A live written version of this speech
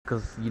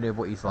Because you know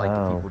what he's like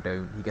if people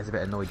don't. He gets a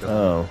bit annoyed.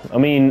 Oh, I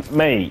mean,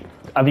 mate,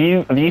 have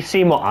you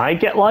seen what I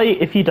get like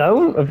if you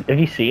don't? Have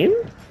you seen?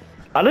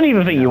 I don't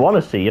even think you want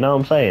to see, you know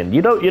what I'm saying?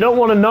 You don't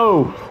want to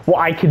know what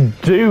I can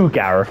do,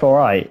 Gareth,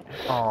 alright?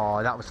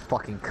 Oh, that was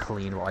fucking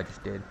clean what I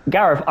just did.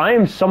 Gareth, I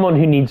am someone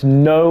who needs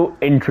no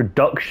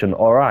introduction,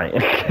 alright?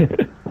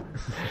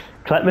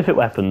 Collect mythic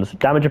weapons,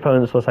 damage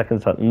opponents for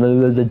seconds.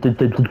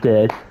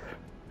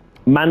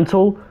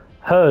 Mantle,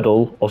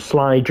 hurdle, or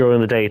slide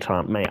during the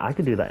daytime. Mate, I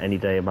could do that any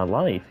day of my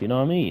life, you know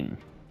what I mean?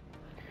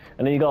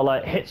 And then you gotta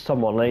like hit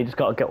someone, and you just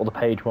gotta get all the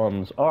page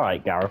ones.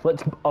 Alright, Gareth,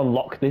 let's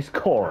unlock this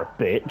core,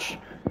 bitch.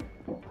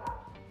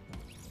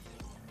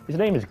 His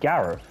name is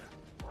Gareth,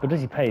 but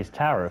does he pay his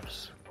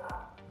tariffs?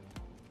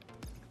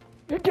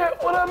 You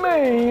get what I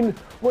mean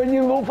when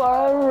you love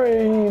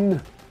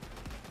Irene?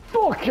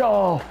 Fuck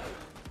off!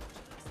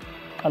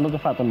 I love the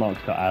fact that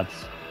Mark's got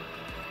ads.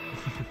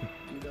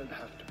 You don't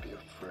have to be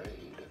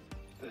afraid.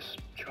 This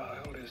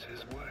child is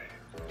his way.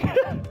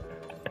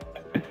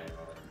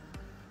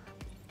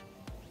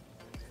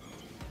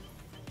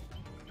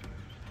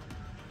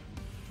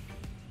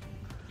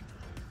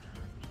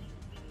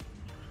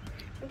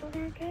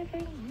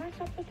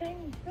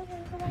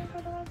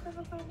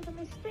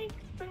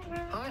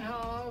 I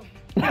have.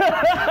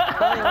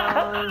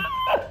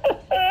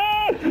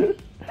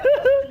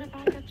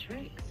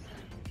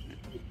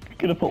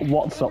 Gonna put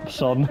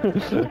WhatsApps on. I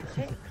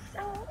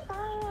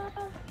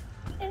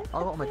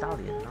got a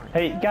medallion. Nice.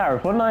 Hey,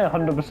 Gareth, wouldn't I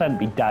 100%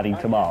 be daddy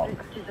to Mark?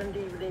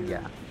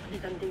 Yeah.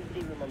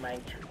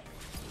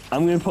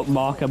 I'm gonna put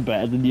Mark on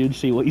better than you and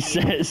see what he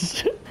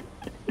says.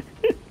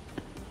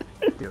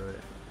 Do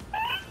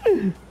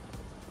it.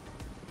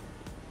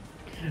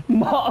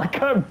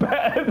 Mark, I'm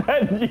better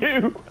than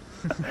you!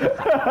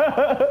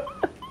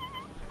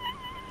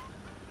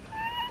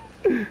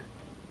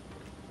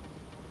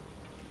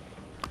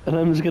 And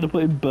I'm just gonna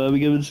put in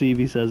Birmingham and see if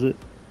he says it.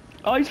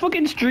 Oh, his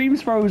fucking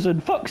stream's frozen!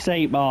 Fuck's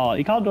sake, Mark!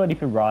 He can't do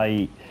anything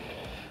right.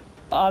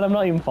 And I'm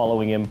not even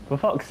following him. For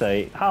fuck's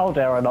sake, how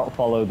dare I not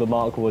follow the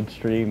Mark Wood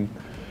stream?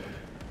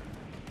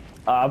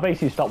 I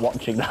basically stopped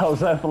watching. I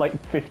was there for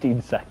like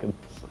 15 seconds.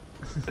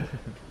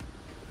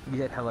 You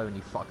said hello and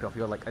you fucked off.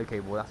 You're like, okay,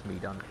 well that's me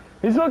done.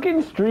 His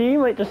fucking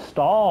stream, like, just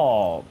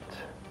stopped.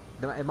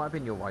 It might have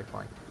been your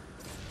Wi-Fi.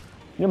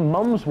 Your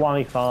mum's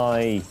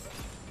Wi-Fi.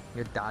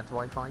 Your dad's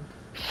Wi-Fi.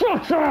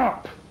 Shut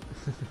up!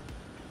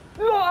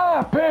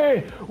 Not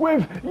happy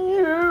with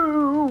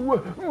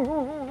you!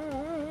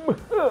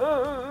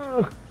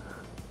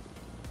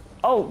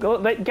 Oh,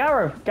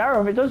 Gareth,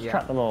 it does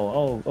track them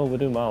all. Oh, we're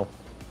doing well.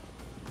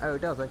 Oh,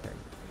 it does, okay.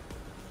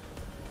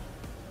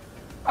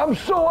 I'm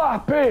so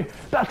happy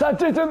that I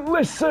didn't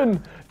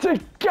listen to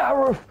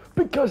Gareth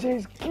because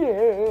he's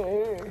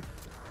gay.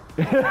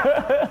 Do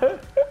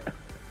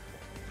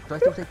I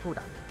still take full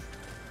damage?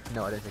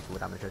 No, I don't take full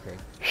damage, okay.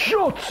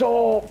 Shut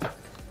up!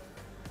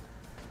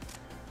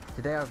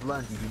 Today I've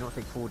learned you do not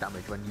take full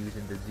damage when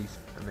using the Zeus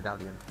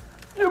medallion.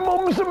 Your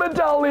mum's a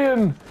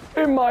medallion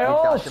in my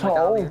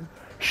arsehole.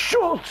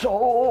 Shut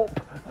up!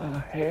 I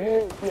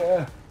hate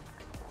you.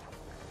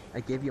 I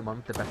gave your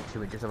mum the best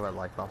 2 inches of her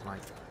life last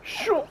night.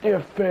 Shut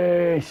your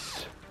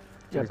face!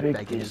 You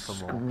big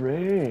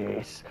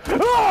disgrace.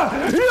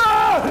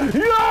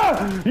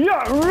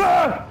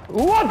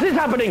 What is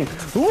happening?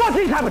 What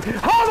is happening?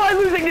 How am I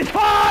losing this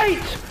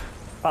fight?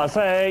 I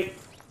say.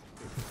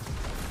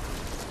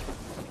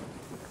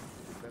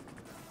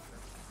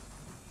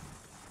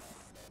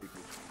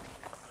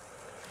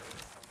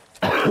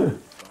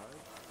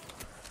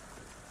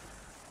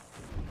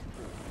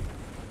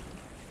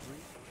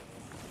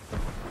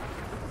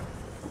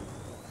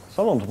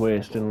 Someone's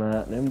wasting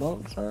lightning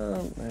bolts,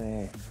 aren't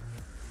they?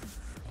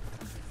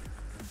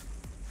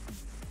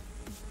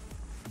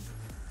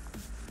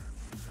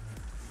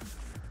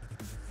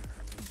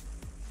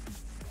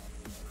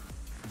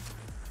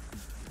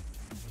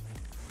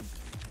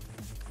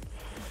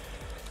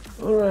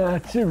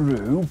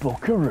 Alrighty-roo,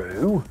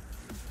 buckaroo.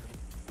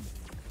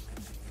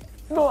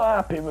 Not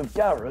happy with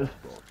Gareth,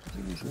 but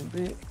he's a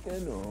bit, you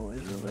know,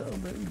 he's a little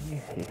bit,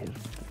 yes.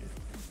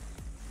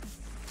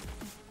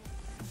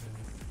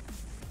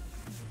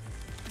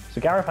 So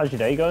Gareth, how's your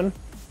day going?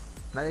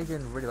 My day's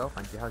going really well,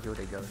 thank you. How's your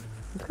day going?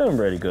 It's going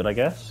really good, I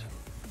guess.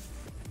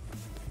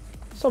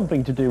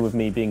 Something to do with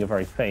me being a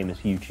very famous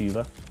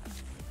YouTuber.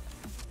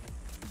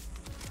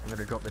 I'm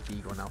gonna drop the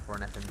Deagle now for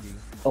an FMG.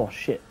 Oh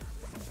shit.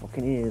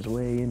 Fucking ears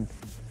way in.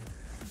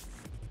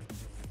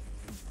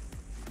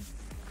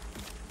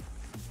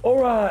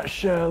 Alright,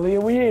 Shirley,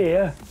 are we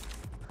here?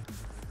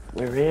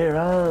 We're here,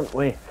 aren't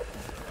we?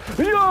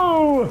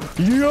 Yo!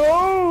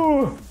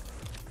 Yo!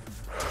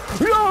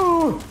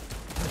 Yo!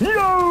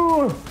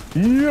 Yo!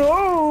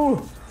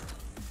 Yo!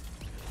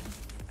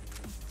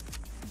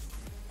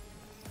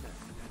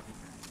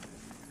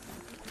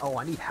 Oh,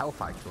 I need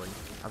health actually.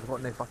 I've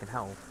got no fucking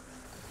health.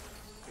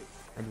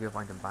 I need to go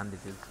find some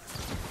bandages.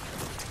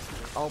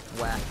 Oh,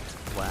 where?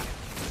 Where?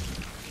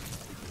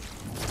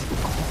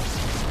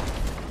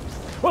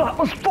 Well, that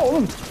was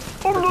fun!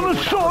 Under the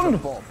sun!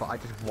 But I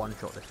just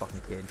one-shot this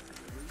fucking kid.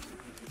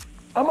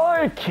 Am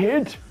I a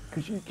kid?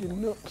 Because you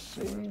cannot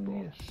say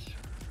this.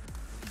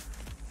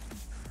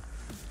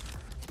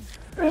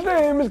 His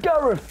name is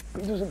Gareth.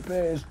 He doesn't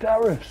pay his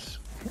tariffs.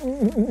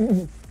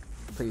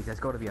 Please, there's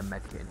got to be a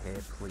medkit in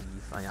here, please.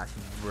 I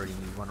actually really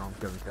need one or I'm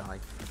going to die.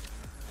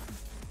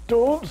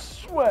 Don't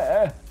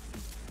swear.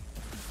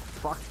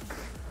 Fuck.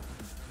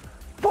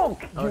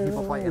 Fuck Oh, you.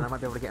 people fighting, I might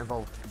be able to get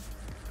involved.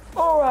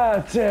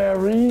 Alright,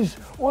 Aries.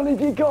 What have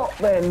you got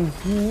then?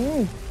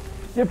 Hmm?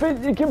 You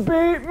think you can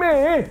beat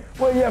me?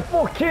 Well, you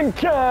fucking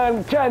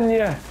can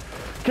you?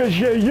 Because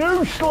you're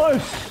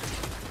useless.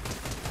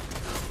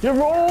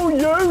 You're all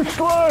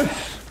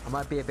useless. I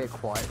might be a bit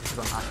quiet because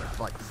I'm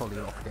actually like fully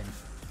locked in.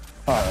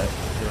 Alright.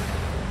 Your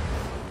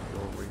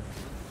room.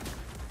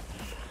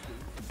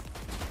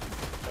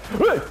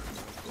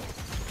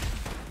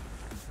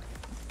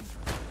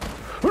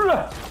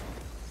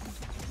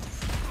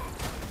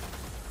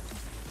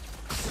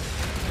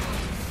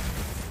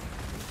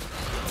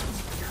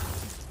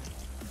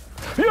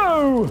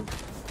 You!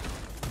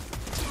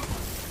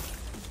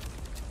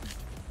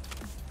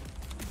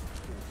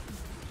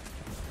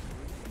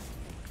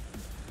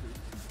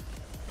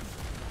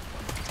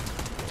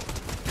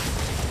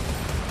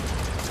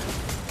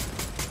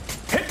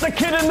 Hit the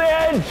kid in the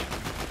head!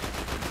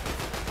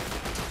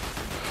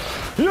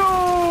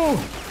 You!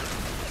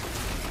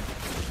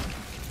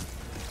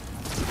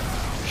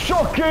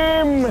 Shock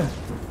him!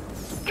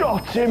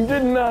 Got him,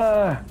 didn't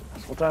I?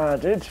 That's what I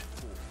did.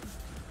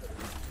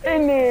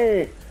 In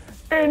it!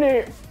 In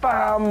it,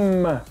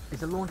 bam!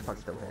 Is the launch pad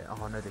still here?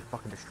 Oh no, they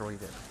fucking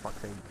destroyed it. For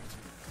fuck's sake.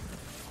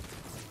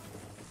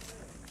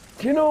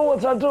 Do you know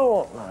what I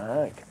don't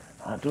like?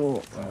 I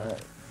don't like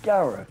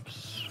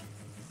Gareths.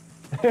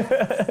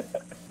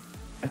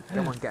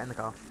 Come on, get in the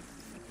car.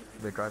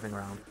 We're driving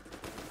around.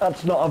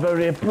 That's not a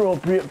very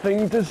appropriate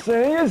thing to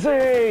say, is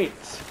it?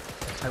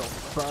 I got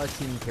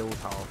 13 kills,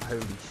 Harv.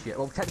 Holy shit.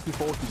 Well, technically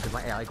 14 because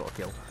my AI got a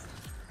kill.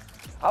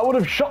 I would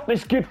have shot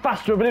this kid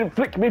faster if I didn't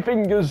flick my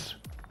fingers.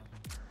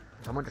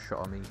 Someone just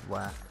shot at me.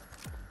 Where?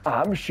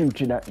 I'm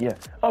shooting at you.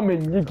 I'm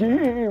in your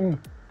game.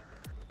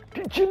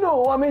 Did you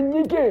know I'm in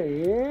your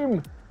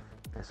game?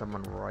 There's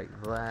someone right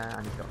there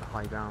and he's got the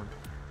high ground.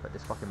 But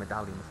this fucking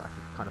medallion is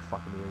actually kind of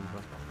fucking me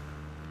over.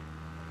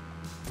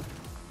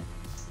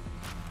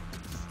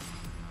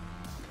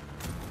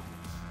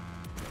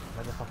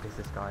 Where the fuck is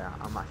this guy at?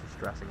 I'm actually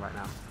stressing right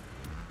now.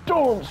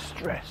 Don't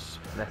stress.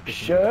 Let's disengage.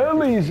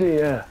 Shirley's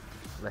here.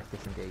 Let's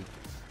disengage.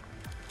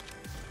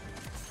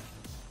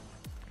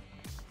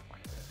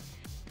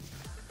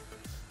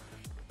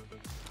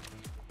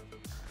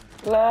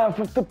 Life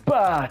of the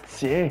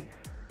party.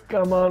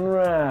 Come on,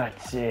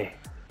 righty.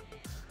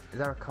 Is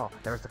there a car?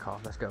 There is the car.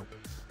 Let's go.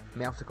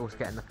 My obstacle's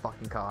get in the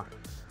fucking car.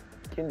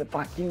 Get in the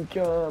fucking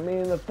car, me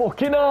in the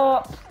fucking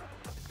up.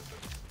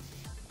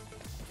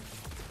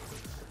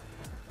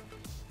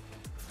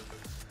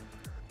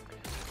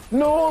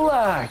 No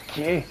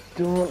likey,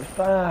 don't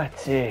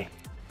fighty.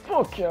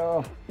 Fuck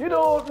off. You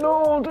don't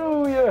know,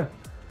 do you?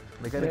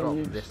 We're gonna Yeah, go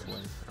you up this just- way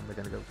and we're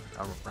gonna go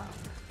around.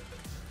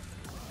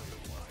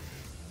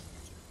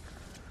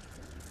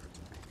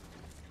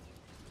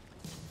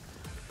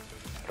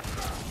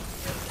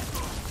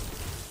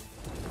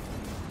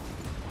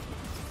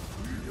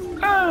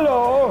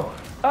 Hello!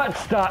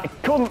 That's that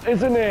cunt,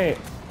 isn't it?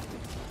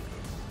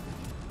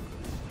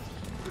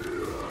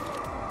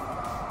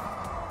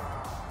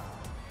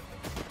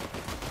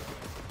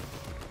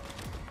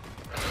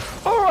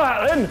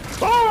 Alright then!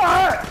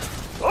 Alright!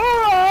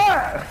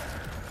 Alright!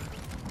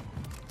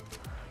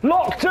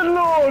 Locked and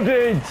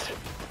loaded!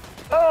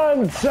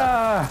 And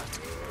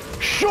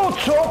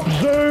shut up,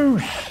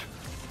 Zeus!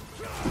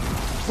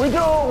 We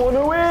don't want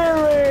to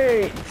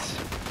hear it!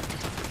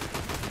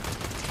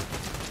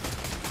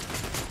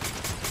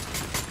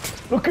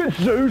 Look at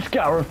Zeus,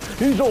 Gareth.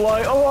 He's all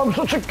like, oh, I'm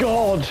such a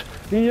god.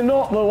 You're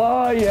not the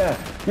liar.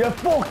 You're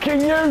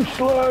fucking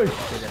useless.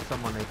 Okay, there's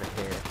someone over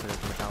here.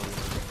 There's a medallion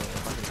over here.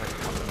 If I can try to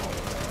kill them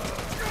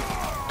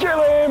all.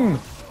 Kill him.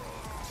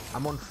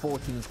 I'm on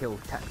 14 kills,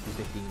 technically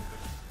 15.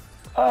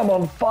 I'm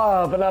on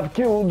 5 and I've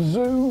killed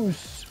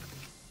Zeus.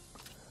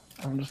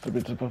 I'm just a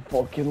bit of a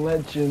fucking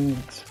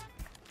legend.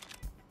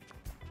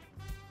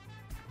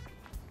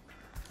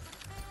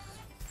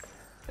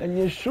 And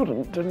you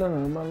shouldn't deny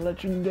my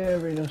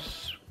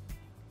legendariness.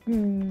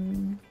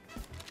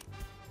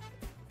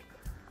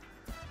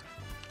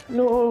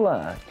 No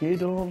like you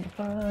don't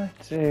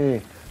fight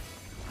it.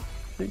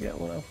 You get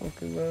what I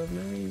fucking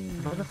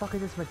mean? Where the fuck is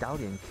this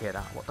medallion kid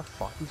at? What the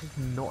fuck? He's just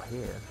not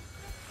here.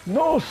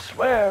 No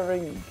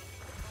swearing.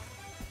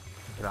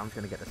 Okay, I'm just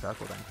gonna get the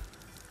circle then.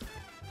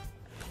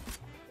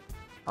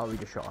 Oh, he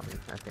just shot at me.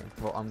 Okay.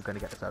 Well, I'm gonna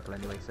get the circle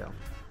anyway, so.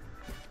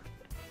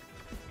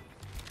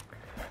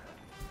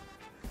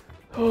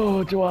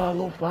 Oh, do I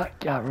love that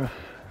Gareth.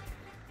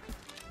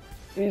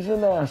 He's a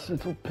nice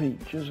little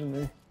peach, isn't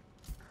he?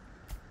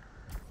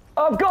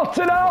 I've got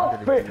an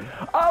outfit!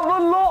 I've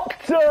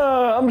unlocked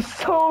her! I'm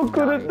so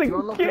good at the You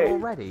unlocked it game!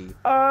 already?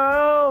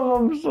 Oh,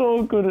 I'm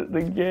so good at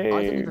the game!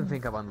 I don't even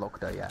think I've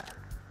unlocked her yet.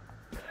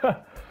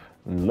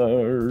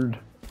 Lord.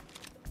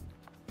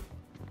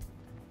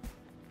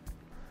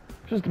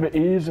 just a bit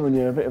easier when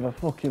you're a bit of a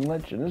fucking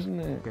legend, isn't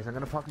it? Okay, so I'm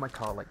gonna park my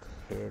car like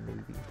here,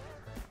 maybe.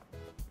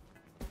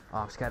 Oh,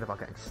 I'm scared about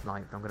getting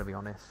sniped, I'm gonna be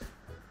honest.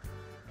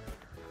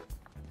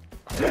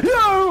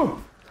 You!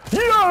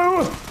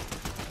 You!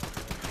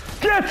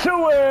 Get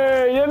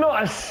away! You're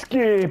not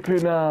escaping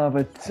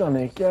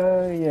Harvatonic,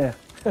 are you?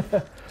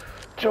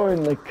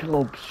 Join the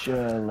club,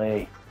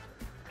 Shirley.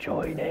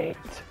 Join it.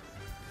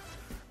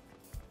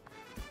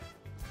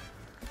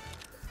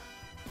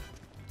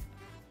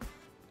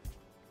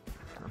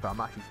 But I'm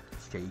actually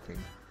shaking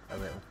a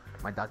little.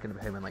 My dad's gonna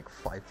be home in like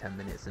 5-10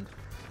 minutes and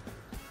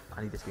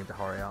I need this game to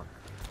hurry up.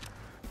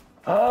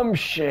 I'm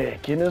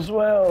shaking as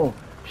well.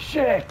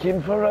 Shaking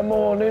for a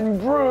morning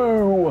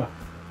brew.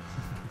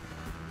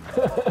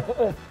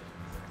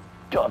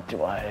 God,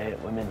 do I hate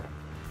women.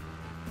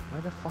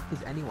 Where the fuck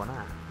is anyone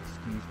at?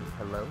 Excuse me,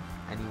 hello?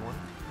 Anyone?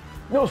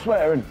 No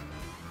swearing.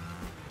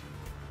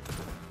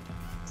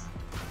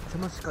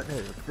 Someone's got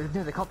no,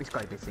 they can't be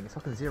sky basing, it's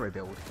fucking zero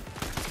build.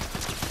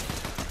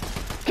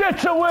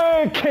 Get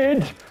away,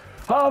 kid!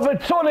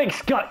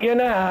 Harvatonic's got you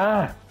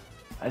now.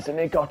 Hasn't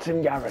he got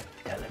him, Gareth?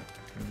 Tell him.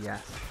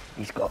 Yes.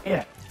 He's got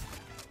you.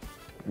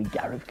 We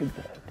Gareth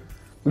confirmed.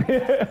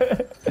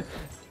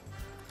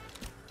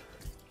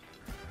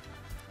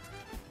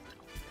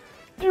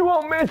 Do you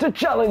want me to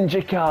challenge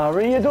you,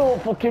 Kari? You don't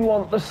fucking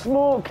want the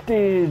smoke, do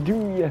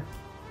you?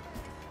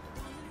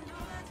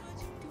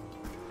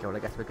 Okay, well I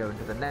guess we're going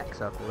to the next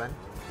circle then.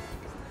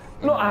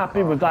 Not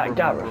happy with that,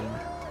 Gareth.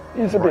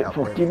 He's a Right bit up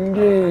with. fucking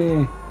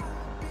gay.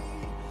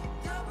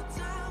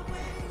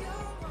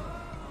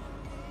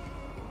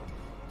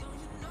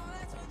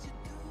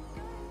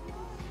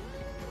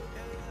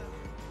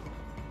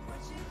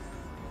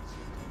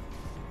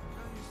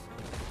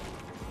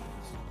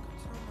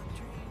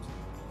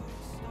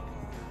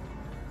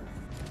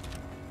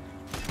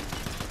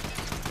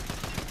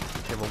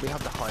 Okay, well we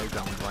have the high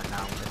ground right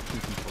now, there's 2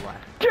 people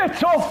left.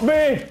 Get off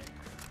me!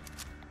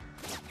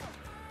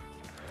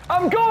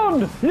 I'm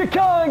gone! You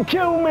can't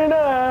kill me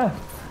now!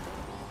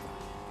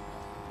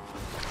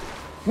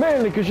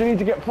 Mainly because you need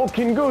to get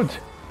fucking good.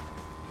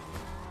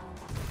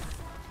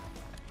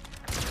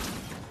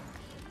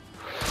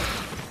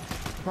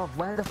 Rob,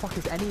 where the fuck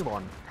is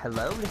anyone?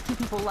 Hello? There's 2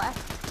 people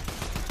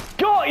left?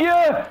 Got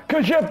you!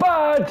 Because you're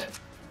bad!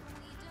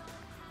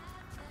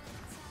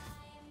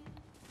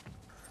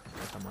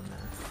 There's someone there.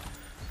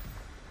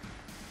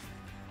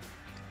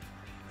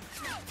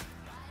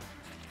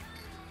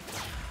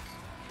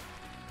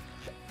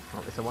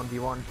 Oh, it's a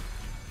 1v1.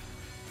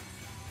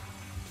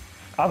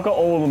 I've got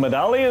all the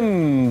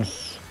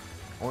medallions.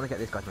 I want to get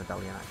this guy's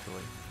medallion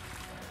actually.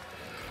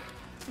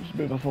 He's a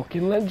bit of a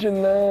fucking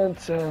legend,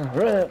 that.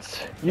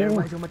 Right, Yeah, you.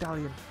 where's your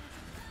medallion?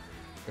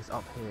 It's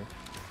up here.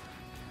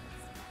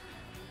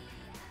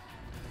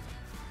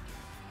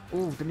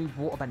 Ooh, the new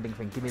waterbending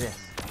thing. Give me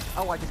this.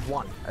 Oh, I just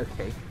won.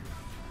 Okay.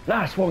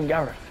 Nice one,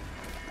 Gareth.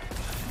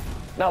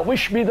 Now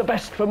wish me the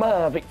best for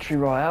my victory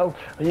royale,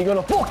 and you're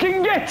gonna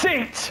fucking get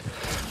it!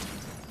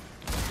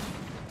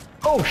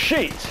 Oh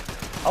shit!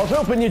 I was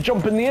hoping you'd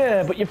jump in the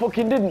air, but you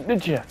fucking didn't,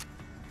 did you?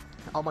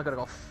 Oh my god, I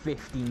got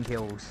 15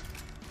 kills.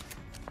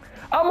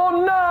 I'm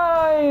on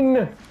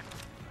 9!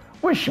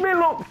 Wish me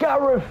luck,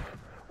 Gareth.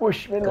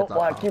 Wish me luck luck,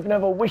 like pal. you've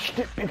never wished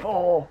it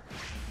before.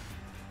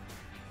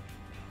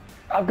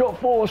 I've got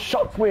 4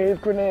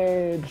 shockwave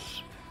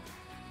grenades.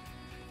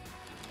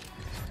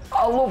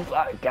 I love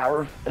that,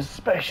 Gareth,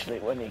 especially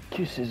when he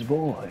kisses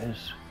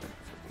boys.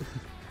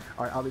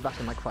 Alright, I'll be back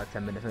in like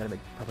 5-10 minutes. I'm gonna make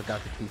proper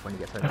Gareth teeth when he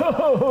gets home.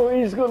 Oh,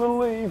 he's gonna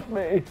leave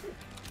me.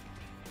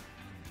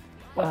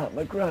 Like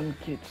my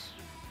grandkids.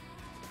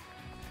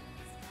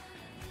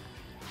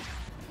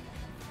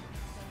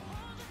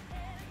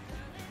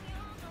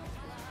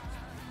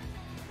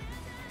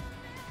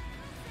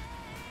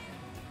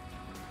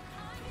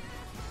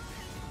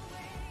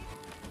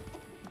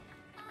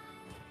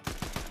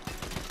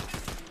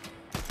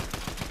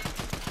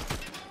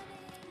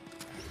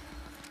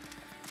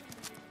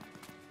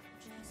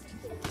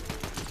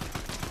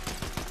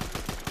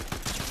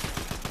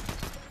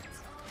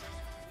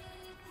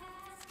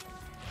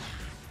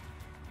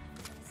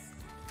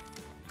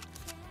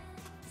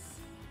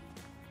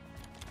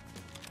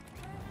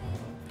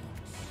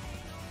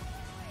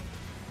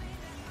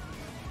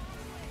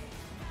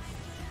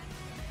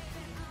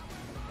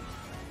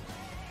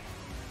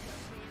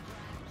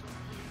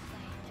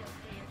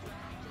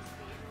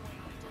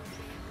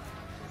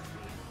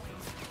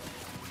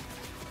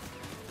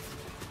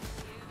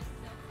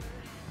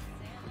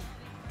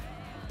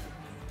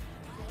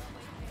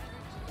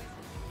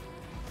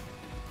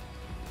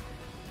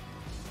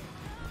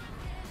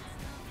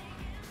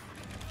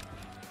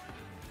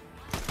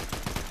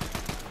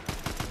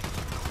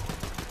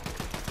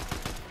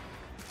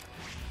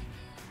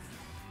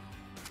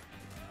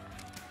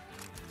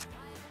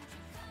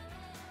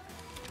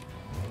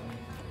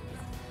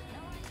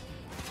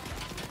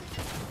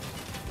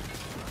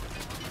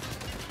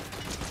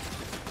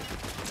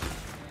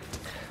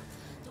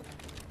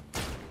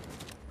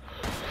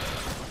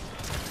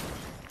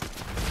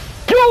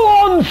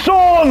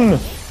 Son!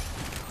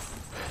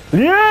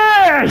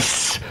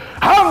 Yes!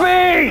 Have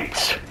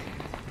it!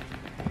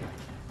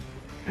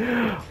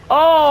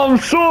 Oh, I'm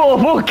so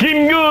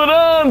fucking good,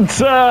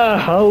 aren't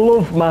I? I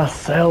love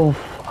myself.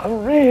 I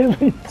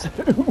really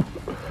do.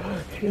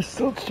 You're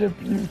such a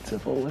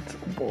beautiful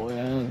little boy,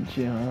 aren't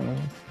you?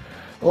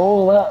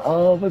 Oh, that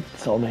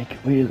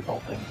Harvatonic, we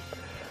love him.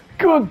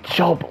 Good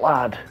job,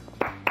 lad.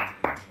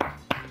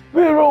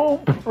 We're all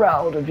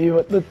proud of you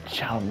at the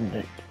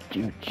Chandic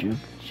YouTube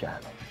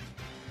channel.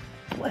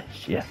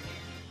 Bless you.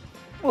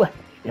 Bless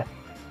you.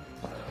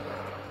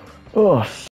 Oh,